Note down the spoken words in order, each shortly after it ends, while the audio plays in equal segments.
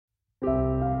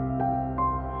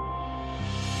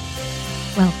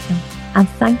Welcome, and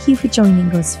thank you for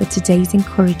joining us for today's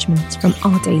encouragement from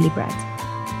Our Daily Bread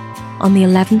on the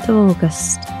 11th of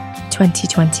August,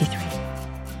 2023.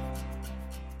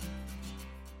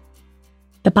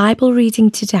 The Bible reading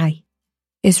today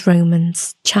is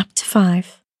Romans chapter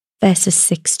 5, verses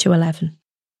 6 to 11.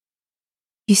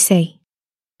 You see,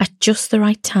 at just the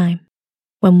right time,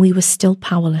 when we were still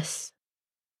powerless,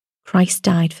 Christ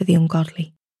died for the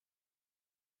ungodly.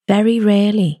 Very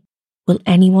rarely will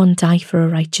anyone die for a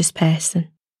righteous person,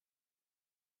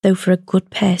 though for a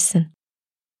good person,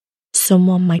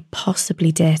 someone might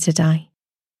possibly dare to die.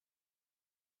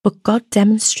 But God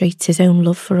demonstrates his own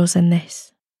love for us in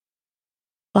this.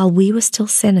 While we were still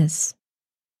sinners,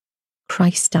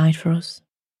 Christ died for us.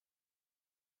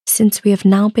 Since we have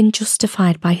now been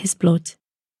justified by his blood,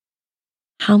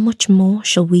 how much more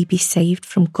shall we be saved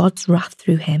from God's wrath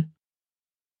through him?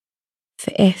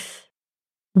 For if,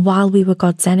 while we were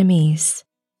God's enemies,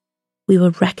 we were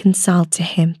reconciled to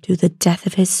him through the death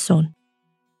of his Son,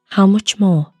 how much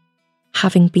more,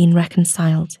 having been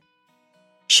reconciled,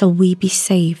 shall we be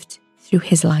saved through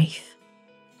his life?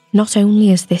 Not only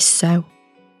is this so,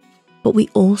 but we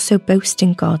also boast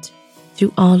in God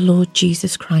through our Lord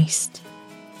Jesus Christ,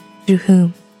 through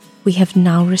whom we have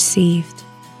now received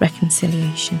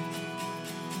reconciliation.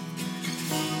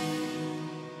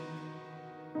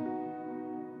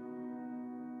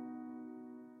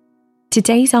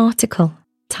 Today's article,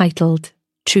 titled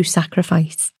True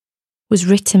Sacrifice, was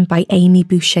written by Amy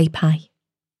Boucher-Pye.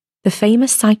 The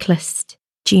famous cyclist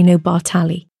Gino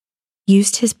Bartali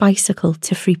used his bicycle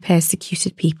to free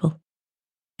persecuted people.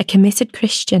 A committed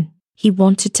Christian, he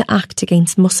wanted to act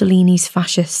against Mussolini's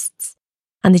fascists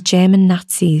and the German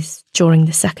Nazis during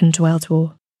the Second World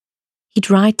War. He'd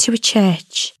ride to a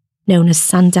church known as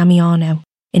San Damiano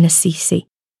in Assisi,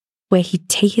 where he'd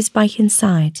take his bike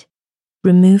inside,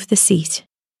 remove the seat,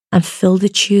 and fill the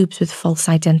tubes with false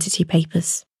identity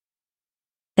papers.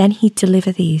 Then he'd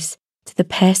deliver these to the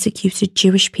persecuted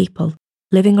Jewish people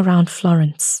living around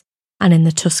Florence and in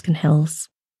the Tuscan hills.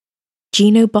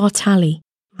 Gino Bartali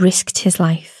risked his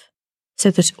life so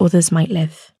that others might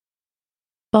live.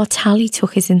 Bartali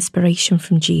took his inspiration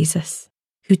from Jesus,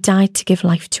 who died to give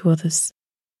life to others.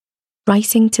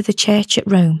 Writing to the church at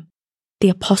Rome, the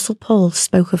Apostle Paul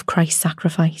spoke of Christ's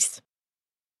sacrifice.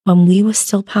 When we were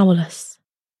still powerless,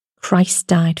 Christ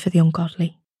died for the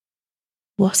ungodly.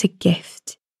 What a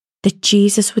gift that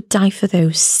Jesus would die for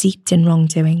those steeped in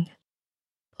wrongdoing.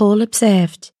 Paul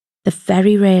observed that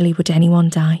very rarely would anyone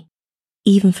die,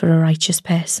 even for a righteous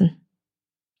person.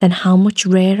 Then how much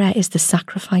rarer is the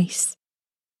sacrifice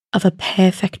of a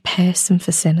perfect person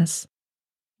for sinners?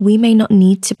 We may not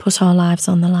need to put our lives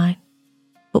on the line,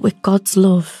 but with God's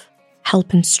love,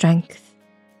 help and strength,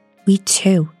 we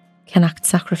too can act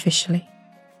sacrificially.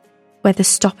 Whether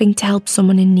stopping to help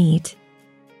someone in need,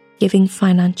 giving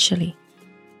financially,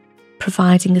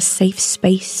 providing a safe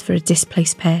space for a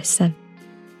displaced person,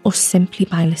 or simply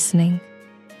by listening,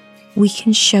 we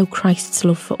can show Christ's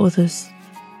love for others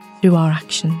through our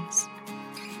actions.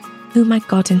 Who might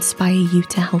God inspire you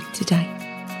to help today?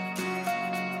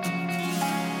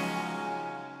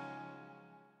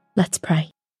 Let's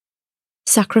pray.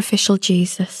 Sacrificial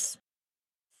Jesus,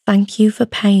 thank you for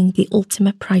paying the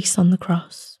ultimate price on the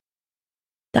cross,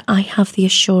 that I have the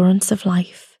assurance of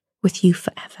life with you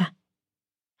forever.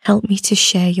 Help me to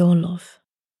share your love.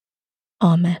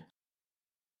 Amen.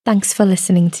 Thanks for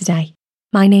listening today.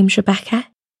 My name's Rebecca,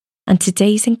 and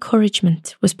today's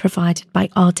encouragement was provided by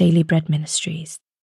Our Daily Bread Ministries.